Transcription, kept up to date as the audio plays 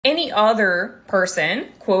any other person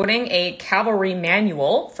quoting a cavalry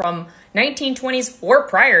manual from 1920s or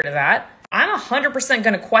prior to that, I'm 100%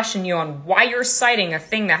 going to question you on why you're citing a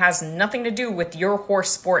thing that has nothing to do with your horse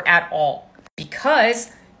sport at all.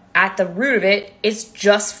 Because at the root of it, it's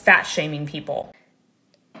just fat shaming people.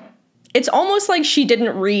 It's almost like she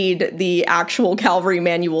didn't read the actual cavalry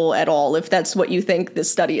manual at all, if that's what you think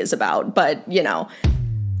this study is about, but you know.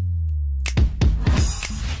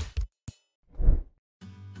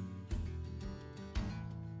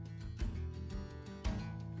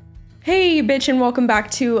 Hey bitch, and welcome back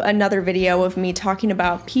to another video of me talking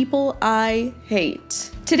about people I hate.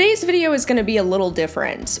 Today's video is gonna be a little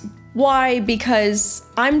different. Why? Because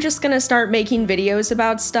I'm just gonna start making videos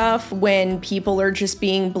about stuff when people are just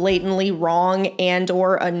being blatantly wrong and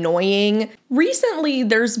or annoying. Recently,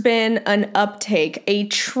 there's been an uptake, a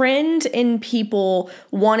trend in people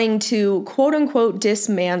wanting to quote unquote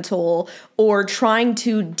dismantle or trying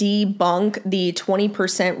to debunk the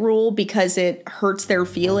 20% rule because it hurts their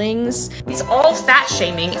feelings. It's all fat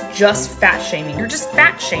shaming, just fat shaming. You're just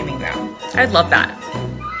fat shaming them. I love that.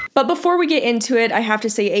 But before we get into it, I have to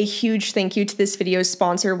say a huge thank you to this video's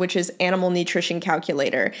sponsor, which is Animal Nutrition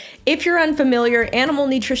Calculator. If you're unfamiliar, Animal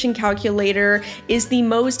Nutrition Calculator is the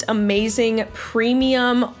most amazing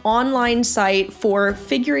premium online site for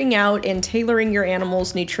figuring out and tailoring your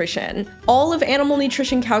animal's nutrition. All of Animal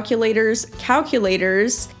Nutrition calculators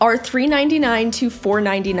are $3.99 to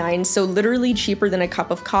 $4.99, so literally cheaper than a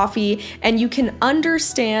cup of coffee, and you can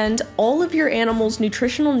understand all of your animal's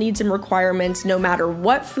nutritional needs and requirements no matter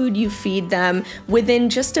what food you feed them within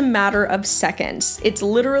just a matter of seconds. It's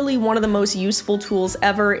literally one of the most useful tools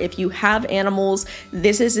ever. If you have animals,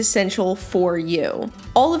 this is essential for you.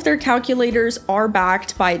 All of their calculators are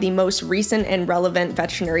backed by the most recent and relevant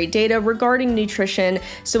veterinary data regarding nutrition,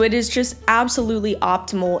 so it is just absolutely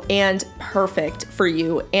optimal and perfect for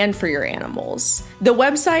you and for your animals. The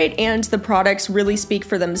website and the products really speak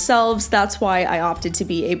for themselves. That's why I opted to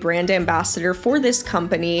be a brand ambassador for this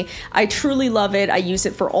company. I truly love it. I use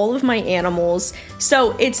it for all of my animals.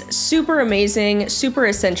 So it's super amazing, super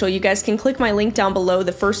essential. You guys can click my link down below.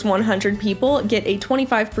 The first 100 people get a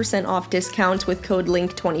 25% off discount with code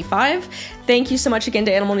LINK25. Thank you so much again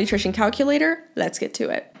to Animal Nutrition Calculator. Let's get to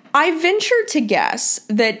it. I venture to guess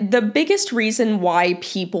that the biggest reason why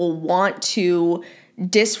people want to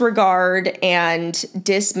disregard and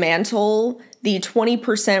dismantle the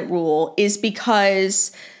 20% rule is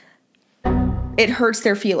because it hurts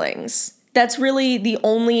their feelings. That's really the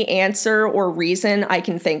only answer or reason I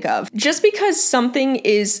can think of. Just because something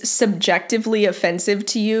is subjectively offensive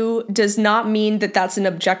to you does not mean that that's an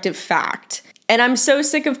objective fact. And I'm so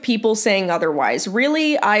sick of people saying otherwise.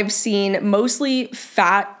 Really, I've seen mostly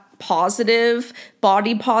fat positive,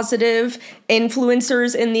 body positive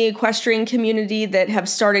influencers in the equestrian community that have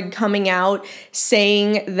started coming out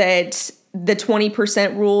saying that the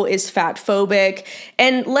 20% rule is fat phobic,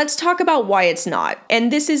 and let's talk about why it's not. And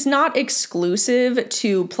this is not exclusive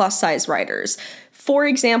to plus size riders. For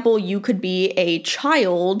example, you could be a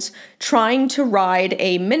child trying to ride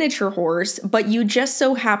a miniature horse, but you just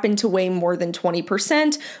so happen to weigh more than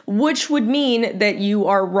 20%, which would mean that you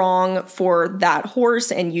are wrong for that horse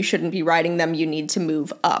and you shouldn't be riding them. You need to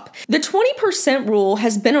move up. The 20% rule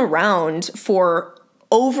has been around for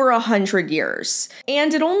over 100 years.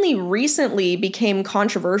 And it only recently became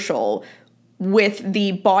controversial with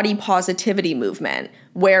the body positivity movement,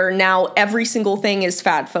 where now every single thing is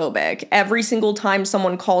fat phobic. Every single time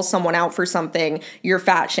someone calls someone out for something, you're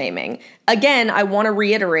fat shaming. Again, I want to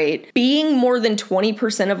reiterate, being more than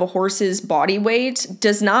 20% of a horse's body weight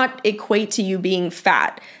does not equate to you being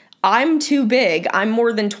fat. I'm too big. I'm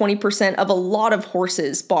more than 20% of a lot of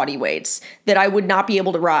horses' body weights that I would not be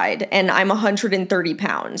able to ride, and I'm 130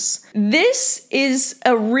 pounds. This is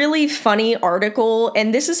a really funny article,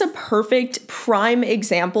 and this is a perfect prime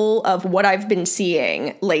example of what I've been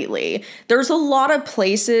seeing lately. There's a lot of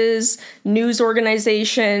places, news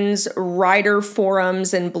organizations, rider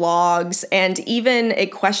forums and blogs, and even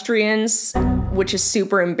equestrians, which is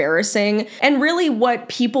super embarrassing. And really what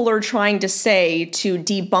people are trying to say to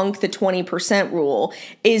debunk the 20% rule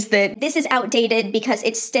is that this is outdated because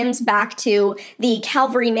it stems back to the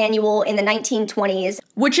cavalry manual in the 1920s.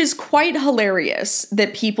 Which is quite hilarious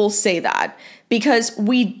that people say that, because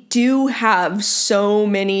we do have so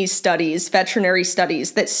many studies, veterinary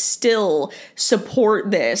studies, that still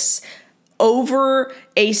support this over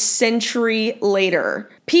a century later.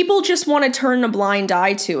 People just want to turn a blind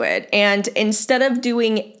eye to it, and instead of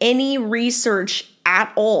doing any research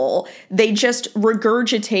at all. They just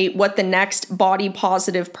regurgitate what the next body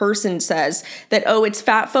positive person says, that, oh, it's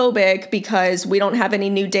fat phobic because we don't have any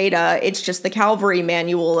new data. It's just the Calvary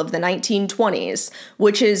manual of the 1920s,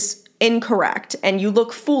 which is incorrect. And you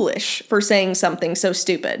look foolish for saying something so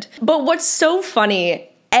stupid. But what's so funny,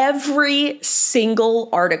 every single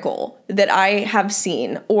article that I have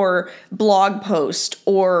seen or blog post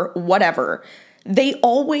or whatever, they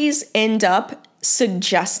always end up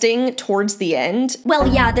suggesting towards the end, well,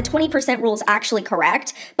 yeah, the 20% rule is actually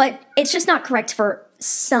correct, but it's just not correct for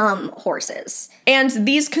some horses. And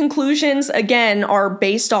these conclusions, again, are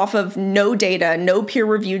based off of no data, no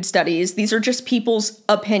peer-reviewed studies. These are just people's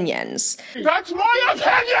opinions. That's my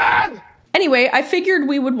opinion! Anyway, I figured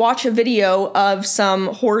we would watch a video of some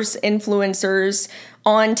horse influencers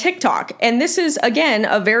on TikTok. And this is, again,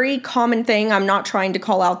 a very common thing. I'm not trying to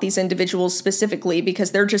call out these individuals specifically because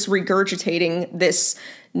they're just regurgitating this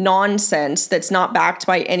nonsense that's not backed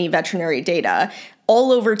by any veterinary data.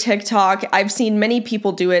 All over TikTok, I've seen many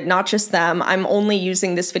people do it, not just them. I'm only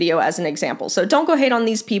using this video as an example. So don't go hate on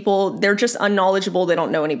these people. They're just unknowledgeable. They don't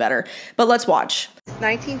know any better. But let's watch.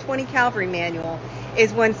 1920 Calvary Manual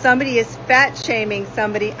is when somebody is fat shaming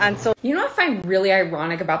somebody on social. You know what I find really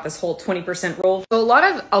ironic about this whole 20% rule? So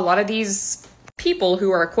a lot of these people who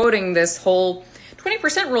are quoting this whole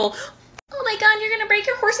 20% rule, oh my god, you're gonna break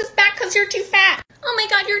your horse's back because you're too fat. Oh my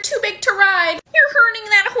god, you're too big to ride. You're hurting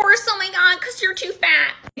that horse, oh my god, because you're too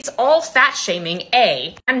fat. It's all fat shaming,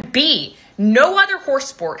 A. And B, no other horse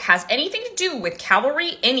sport has anything to do with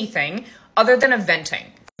cavalry anything other than eventing.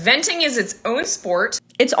 Eventing is its own sport.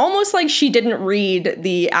 It's almost like she didn't read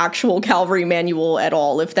the actual Calvary manual at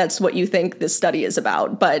all, if that's what you think this study is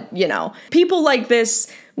about. But, you know, people like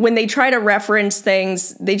this, when they try to reference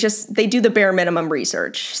things, they do the bare minimum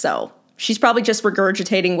research. So she's probably just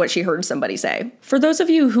regurgitating what she heard somebody say. For those of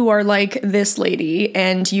you who are like this lady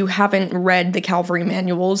and you haven't read the Calvary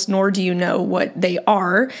manuals, nor do you know what they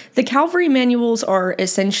are, the Calvary manuals are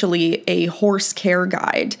essentially a horse care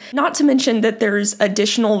guide. Not to mention that there's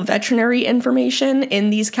additional veterinary information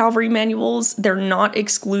in these Calvary manuals. They're not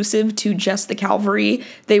exclusive to just the Calvary.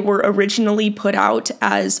 They were originally put out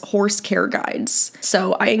as horse care guides.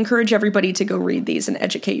 So I encourage everybody to go read these and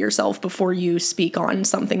educate yourself before you speak on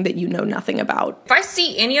something that you know nothing about. If I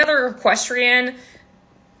see any other equestrian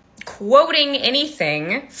quoting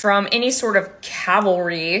anything from any sort of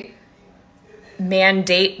cavalry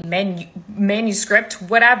mandate, manuscript,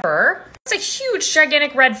 whatever, it's a huge,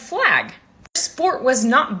 gigantic red flag. Sport was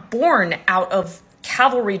not born out of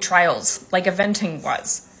cavalry trials like eventing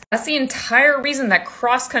was. That's the entire reason that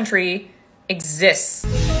cross country exists,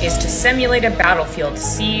 is to simulate a battlefield to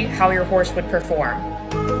see how your horse would perform.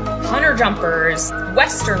 Hunter jumpers,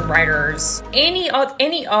 Western riders, any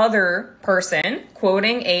other person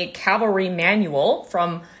quoting a cavalry manual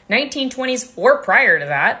from 1920s or prior to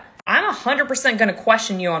that, I'm 100% going to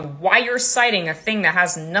question you on why you're citing a thing that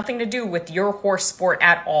has nothing to do with your horse sport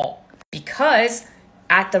at all. Because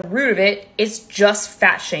at the root of it, it's just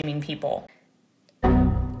fat shaming people.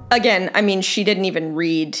 Again, I mean, she didn't even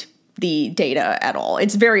read the data at all.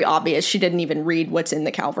 It's very obvious she didn't even read what's in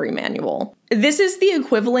the Calvary manual. This is the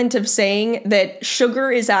equivalent of saying that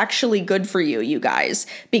sugar is actually good for you, you guys,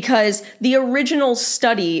 because the original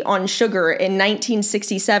study on sugar in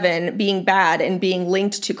 1967 being bad and being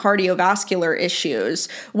linked to cardiovascular issues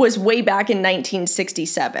was way back in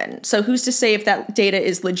 1967. So who's to say if that data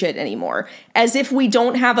is legit anymore? As if we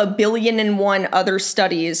don't have 1,000,000,001 other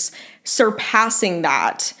studies surpassing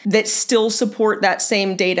that still support that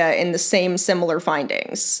same data in the same similar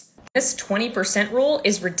findings. This 20% rule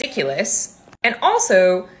is ridiculous. And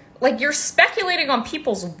also, like, you're speculating on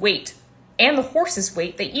people's weight and the horse's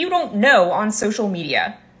weight that you don't know on social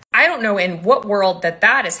media. I don't know in what world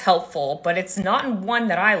that is helpful, but it's not in one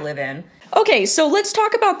that I live in. Okay, so let's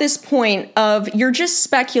talk about this point of you're just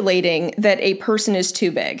speculating that a person is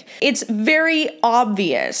too big. It's very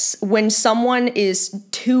obvious when someone is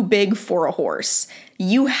too big for a horse.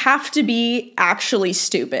 You have to be actually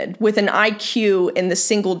stupid with an IQ in the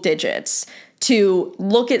single digits to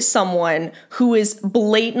look at someone who is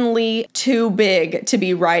blatantly too big to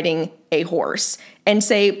be riding a horse and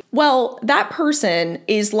say, well, that person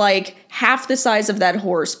is like half the size of that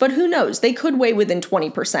horse, but who knows? They could weigh within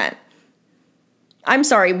 20%. I'm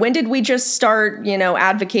sorry, when did we just start,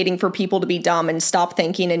 advocating for people to be dumb and stop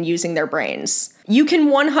thinking and using their brains? You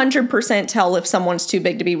can 100% tell if someone's too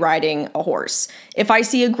big to be riding a horse. If I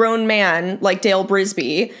see a grown man like Dale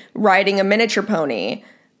Brisby riding a miniature pony,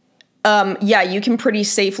 yeah, you can pretty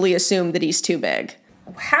safely assume that he's too big.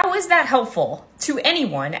 How is that helpful to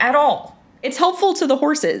anyone at all? It's helpful to the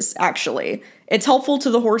horses, actually. It's helpful to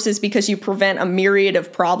the horses because you prevent a myriad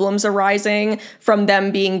of problems arising from them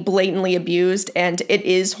being blatantly abused, and it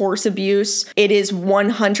is horse abuse. It is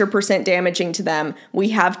 100% damaging to them. We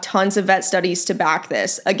have tons of vet studies to back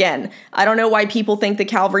this. Again, I don't know why people think the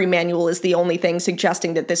Cavalry Manual is the only thing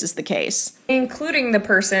suggesting that this is the case. Including the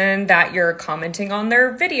person that you're commenting on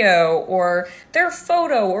their video or their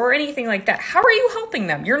photo or anything like that. How are you helping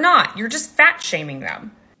them? You're not. You're just fat shaming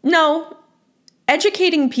them. No.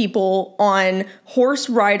 Educating people on horse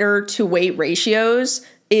rider to weight ratios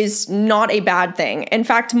is not a bad thing. In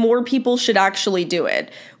fact, more people should actually do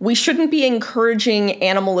it. We shouldn't be encouraging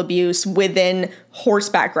animal abuse within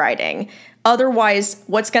horseback riding. Otherwise,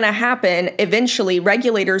 what's going to happen, eventually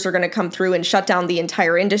regulators are going to come through and shut down the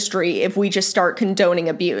entire industry if we just start condoning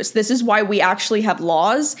abuse. This is why we actually have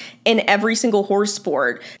laws in every single horse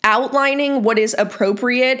sport outlining what is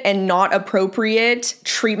appropriate and not appropriate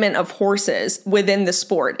treatment of horses within the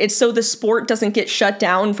sport. It's so the sport doesn't get shut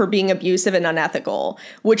down for being abusive and unethical,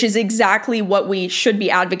 which is exactly what we should be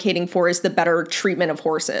advocating for, is the better treatment of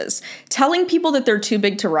horses. Telling people that they're too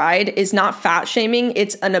big to ride is not fat shaming,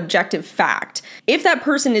 it's an objective fact. If that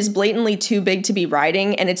person is blatantly too big to be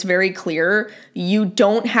riding and it's very clear, you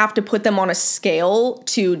don't have to put them on a scale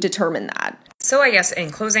to determine that. So I guess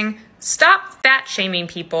in closing, stop fat shaming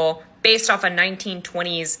people based off a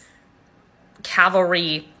 1920s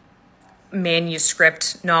cavalry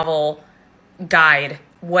manuscript, novel, guide,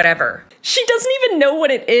 whatever. She doesn't even know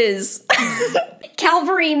what it is.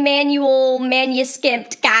 Cavalry manual,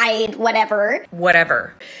 manuscript, guide, whatever.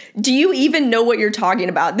 Whatever. Do you even know what you're talking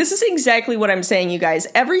about? This is exactly what I'm saying, you guys.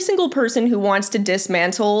 Every single person who wants to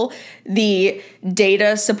dismantle the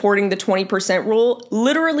data supporting the 20% rule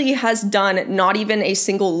literally has done not even a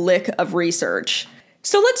single lick of research.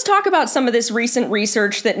 So let's talk about some of this recent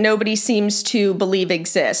research that nobody seems to believe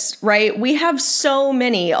exists, right? We have so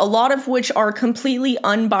many, a lot of which are completely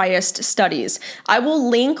unbiased studies. I will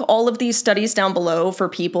link all of these studies down below for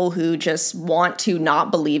people who just want to not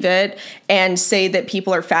believe it and say that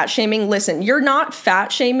people are fat shaming. Listen, you're not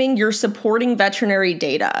fat shaming, you're supporting veterinary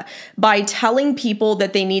data by telling people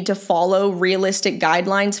that they need to follow realistic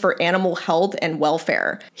guidelines for animal health and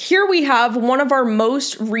welfare. Here we have one of our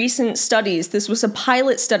most recent studies. This was a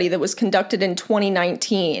pilot study that was conducted in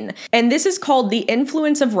 2019. And this is called The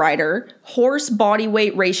Influence of Rider, Horse Body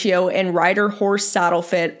Weight Ratio, and Rider-Horse Saddle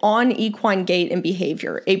Fit on Equine Gait and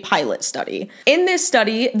Behavior, a pilot study. In this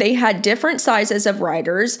study, they had different sizes of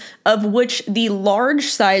riders, of which the large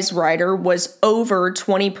size rider was over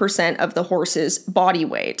 20% of the horse's body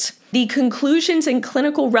weight. The conclusions and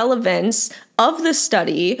clinical relevance of the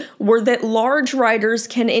study were that large riders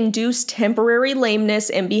can induce temporary lameness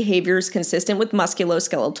and behaviors consistent with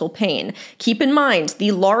musculoskeletal pain. Keep in mind,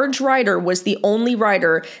 the large rider was the only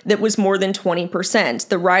rider that was more than 20%.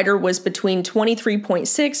 The rider was between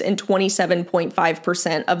 23.6 and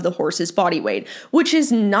 27.5% of the horse's body weight, which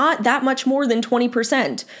is not that much more than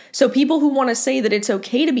 20%. So people who want to say that it's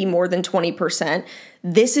okay to be more than 20%,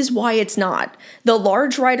 this is why it's not. The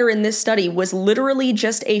large rider in this study was literally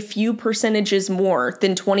just a few percentages more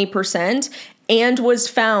than 20% and was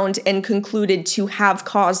found and concluded to have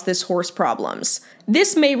caused this horse problems.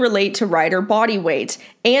 This may relate to rider body weight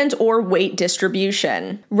and or weight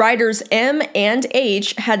distribution. Riders M and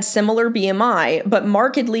H had similar BMI, but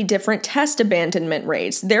markedly different test abandonment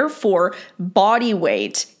rates. Therefore, body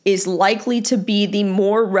weight is likely to be the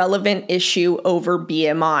more relevant issue over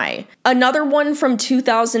BMI. Another one from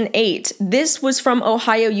 2008. This was from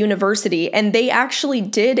Ohio University, and they actually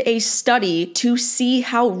did a study to see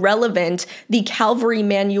how relevant the Cavalry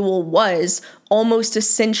Manual was almost a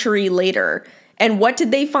century later. And what did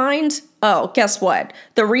they find? Oh, guess what?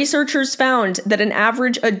 The researchers found that an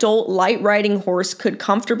average adult light riding horse could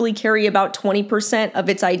comfortably carry about 20% of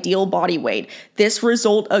its ideal body weight. This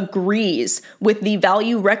result agrees with the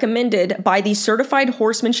value recommended by the Certified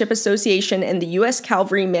Horsemanship Association and the U.S.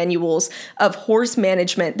 Cavalry Manuals of Horse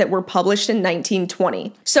Management that were published in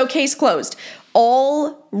 1920. So case closed.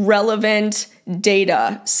 All relevant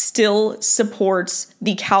data still supports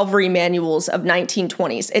the Cavalry Manuals of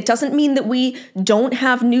 1920s. It doesn't mean that we don't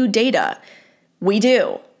have new data. We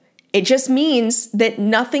do. It just means that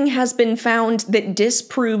nothing has been found that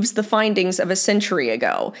disproves the findings of a century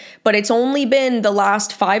ago. But it's only been the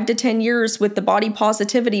last 5 to 10 years with the body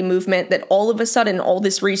positivity movement that all of a sudden all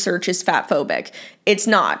this research is fatphobic. It's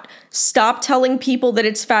not. Stop telling people that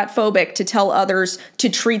it's fatphobic to tell others to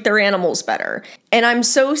treat their animals better. And I'm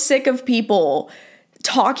so sick of people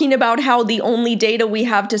talking about how the only data we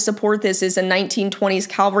have to support this is a 1920s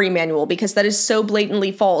cavalry manual, because that is so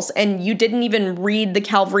blatantly false, and you didn't even read the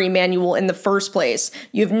cavalry manual in the first place.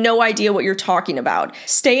 You have no idea what you're talking about.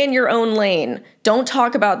 Stay in your own lane. Don't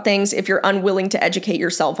talk about things if you're unwilling to educate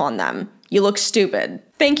yourself on them. You look stupid.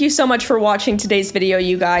 Thank you so much for watching today's video,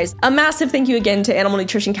 you guys. A massive thank you again to Animal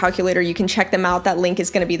Nutrition Calculator. You can check them out. That link is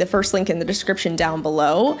going to be the first link in the description down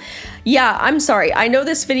below. Yeah, I'm sorry. I know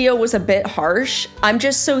this video was a bit harsh. I'm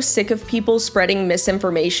just so sick of people spreading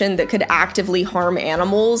misinformation that could actively harm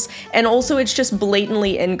animals, and also it's just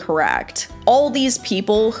blatantly incorrect. All these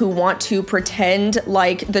people who want to pretend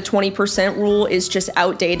like the 20% rule is just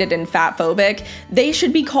outdated and fat phobic, they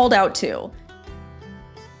should be called out too.